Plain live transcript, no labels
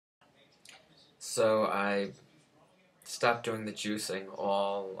So I stopped doing the juicing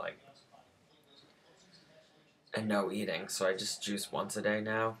and no eating. So I just juice once a day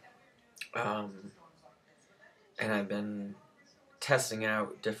now. Um, and I've been testing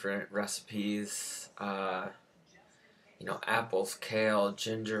out different recipes. Apples, kale,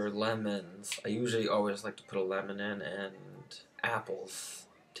 ginger, lemons. I usually always like to put a lemon in, and apples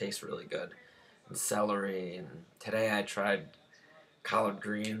taste really good. And celery. And today I tried collard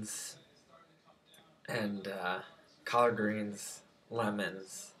greens and collard greens,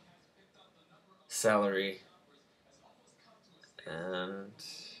 lemons, celery, and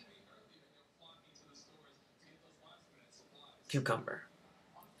cucumber.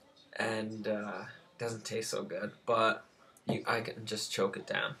 And doesn't taste so good, but I can just choke it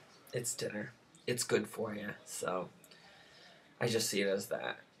down. It's dinner. It's good for you, so I just see it as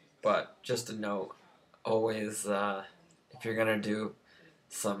that. But just a note, always, if you're gonna do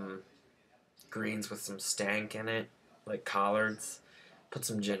some greens with some stank in it, like collards, put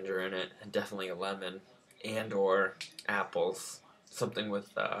some ginger in it, and definitely a lemon, and or apples. Something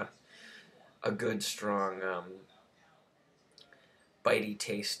with a good, strong, bitey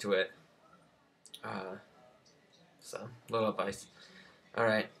taste to it. Uh, so, little advice.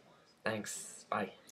 Alright, thanks. Bye.